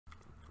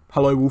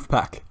Hello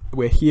Wolfpack.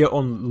 We're here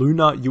on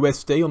Luna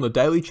USD on the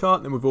daily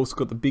chart, and we've also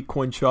got the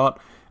Bitcoin chart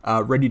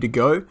ready to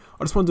go.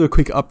 I just want to do a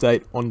quick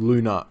update on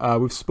Luna.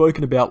 We've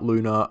spoken about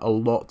Luna a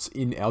lot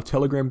in our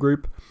Telegram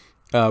group,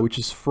 which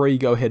is free.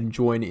 Go ahead and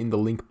join in the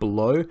link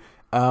below.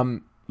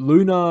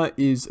 Luna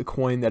is a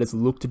coin that has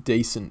looked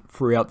decent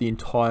throughout the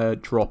entire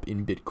drop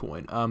in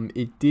Bitcoin.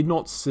 It did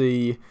not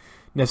see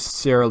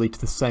necessarily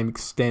to the same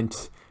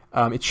extent.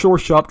 It's sure a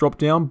sharp drop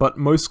down, but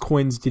most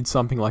coins did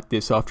something like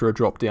this after a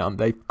drop down.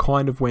 They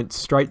kind of went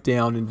straight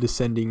down in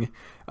descending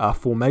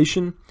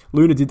formation.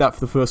 Luna did that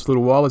for the first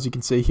little while. As you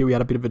can see here, we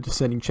had a bit of a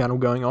descending channel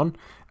going on,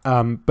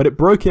 but it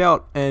broke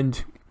out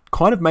and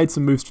kind of made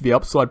some moves to the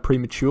upside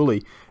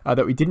prematurely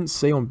that we didn't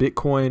see on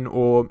Bitcoin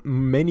or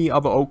many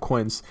other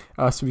altcoins.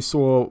 So we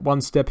saw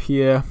one step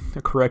here,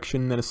 a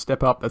correction, then a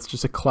step up. That's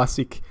just a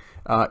classic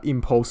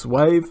impulse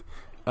wave,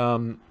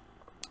 and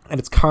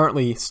it's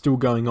currently still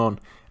going on.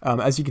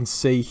 As you can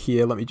see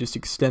here, let me just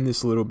extend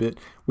this a little bit.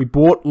 We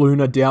bought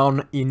Luna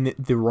down in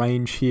the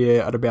range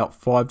here at about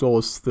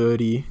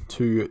 $5.30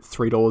 to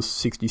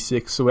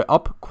 $3.66. So we're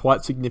up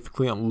quite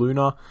significantly on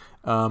Luna.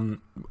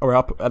 We're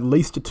up at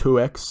least a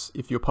 2x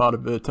if you're part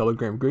of the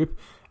Telegram group.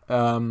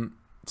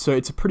 So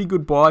it's a pretty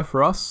good buy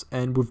for us,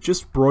 and we've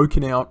just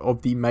broken out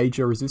of the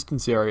major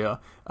resistance area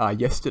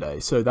yesterday.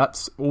 So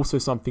that's also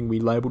something we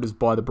labeled as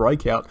buy the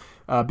breakout,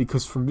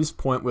 because from this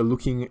point we're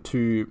looking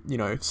to,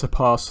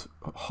 surpass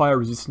higher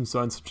resistance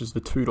zones such as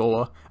the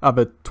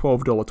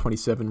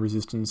 $12.27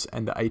 resistance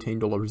and the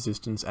 $18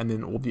 resistance, and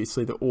then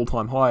obviously the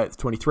all-time high at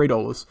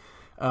 $23.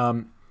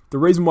 The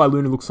reason why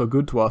Luna looks so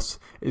good to us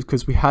is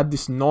because we had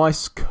this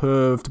nice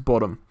curved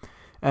bottom,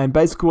 and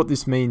basically what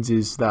this means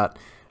is that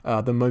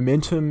the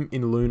momentum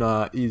in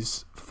Luna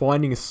is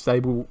finding a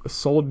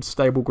solid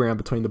stable ground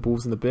between the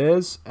bulls and the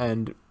bears,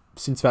 and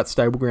since that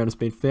stable ground has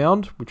been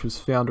found, which was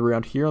found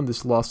around here on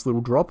this last little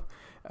drop,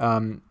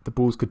 the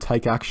bulls could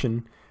take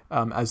action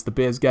as the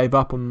bears gave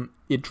up on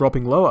it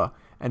dropping lower,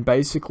 and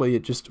basically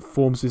it just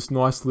forms this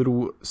nice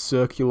little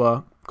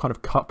circular kind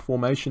of cup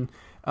formation.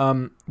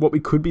 What we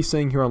could be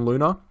seeing here on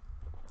Luna,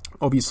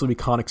 obviously we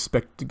can't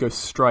expect to go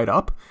straight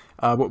up.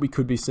 What we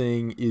could be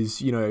seeing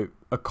is,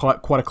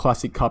 quite a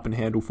classic cup and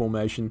handle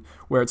formation,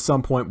 where at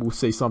some point we'll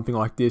see something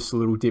like this, a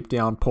little dip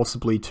down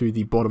possibly to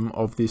the bottom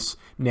of this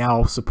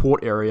now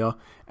support area,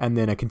 and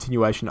then a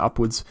continuation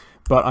upwards.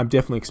 But I'm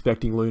definitely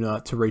expecting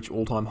Luna to reach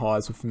all-time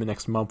highs within the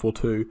next month or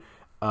two.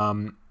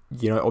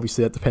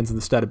 Obviously that depends on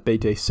the state of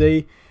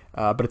BTC,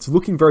 but it's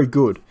looking very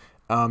good.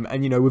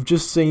 And we've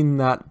just seen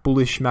that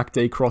bullish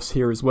MACD cross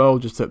here as well,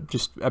 just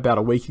about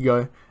a week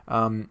ago,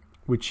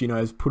 which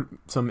has put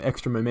some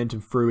extra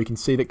momentum through. We can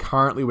see that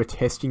currently we're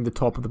testing the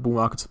top of the bull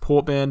market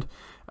support band.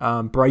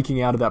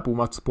 Breaking out of that bull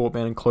market support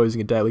band and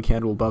closing a daily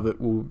candle above it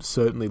will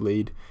certainly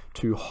lead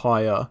to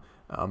higher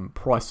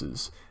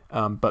prices,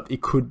 but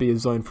it could be a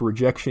zone for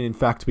rejection. In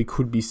fact, we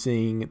could be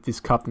seeing this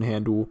cup and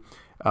handle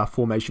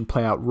formation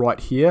play out right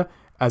here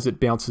as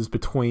it bounces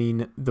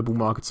between the bull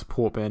market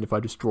support band. If I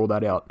just draw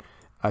that out,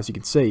 as you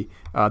can see,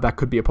 that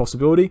could be a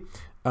possibility,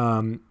 but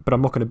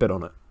I'm not going to bet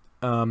on it.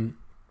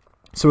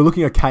 So we're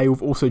looking okay.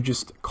 We've also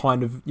just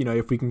kind of,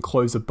 if we can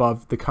close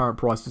above the current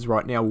prices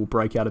right now, we'll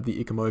break out of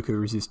the Ichimoku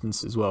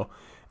resistance as well.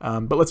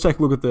 But let's take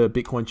a look at the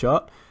Bitcoin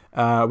chart.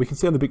 We can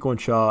see on the Bitcoin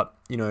chart,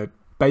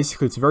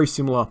 basically it's very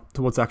similar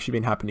to what's actually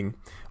been happening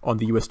on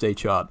the USD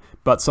chart.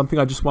 But something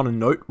I just want to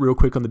note real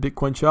quick on the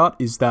Bitcoin chart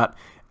is that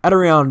at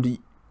around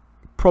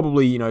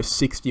probably,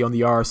 60 on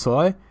the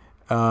RSI,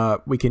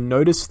 we can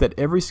notice that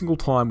every single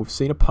time we've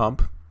seen a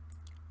pump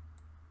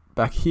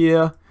back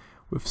here,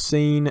 we've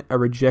seen a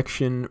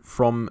rejection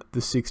from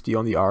the 60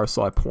 on the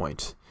RSI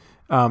point,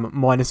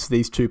 minus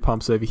these two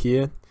pumps over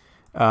here,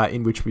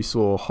 in which we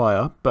saw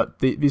higher. But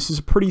this is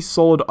a pretty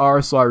solid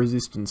RSI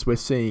resistance we're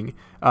seeing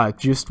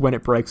just when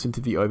it breaks into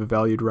the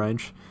overvalued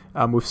range.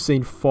 We've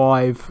seen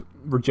 5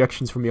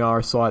 rejections from the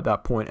RSI at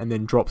that point and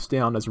then drops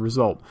down as a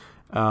result.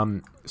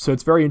 So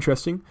it's very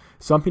interesting,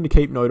 something to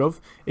keep note of.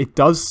 It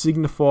does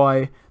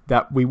signify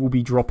that we will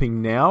be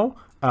dropping now,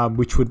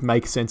 which would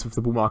make sense with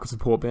the bull market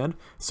support band.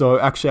 So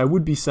actually I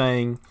would be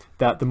saying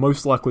that the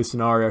most likely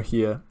scenario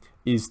here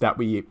is that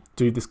we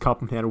do this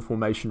cup and handle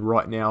formation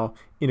right now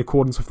in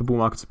accordance with the bull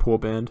market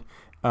support band,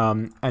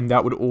 and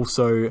that would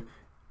also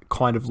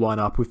kind of line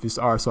up with this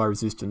RSI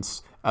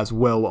resistance as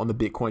well on the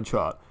Bitcoin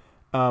chart.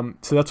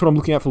 So that's what I'm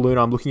looking at for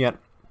Luna. I'm looking at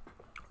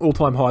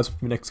all-time highs for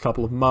the next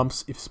couple of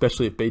months,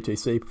 especially if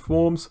BTC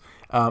performs.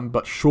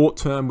 But short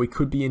term, we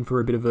could be in for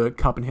a bit of a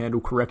cup and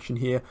handle correction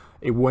here.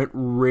 It won't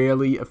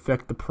really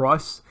affect the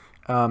price,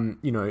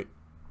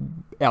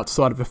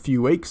 outside of a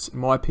few weeks, in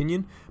my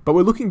opinion. But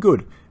we're looking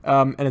good,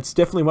 and it's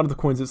definitely one of the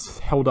coins that's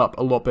held up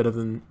a lot better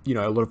than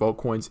a lot of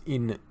altcoins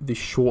in this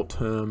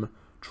short-term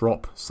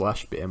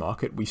drop/bear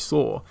market we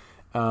saw.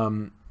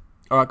 All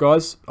right,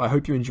 guys, I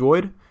hope you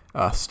enjoyed.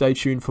 Stay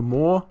tuned for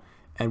more,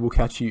 and we'll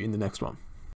catch you in the next one.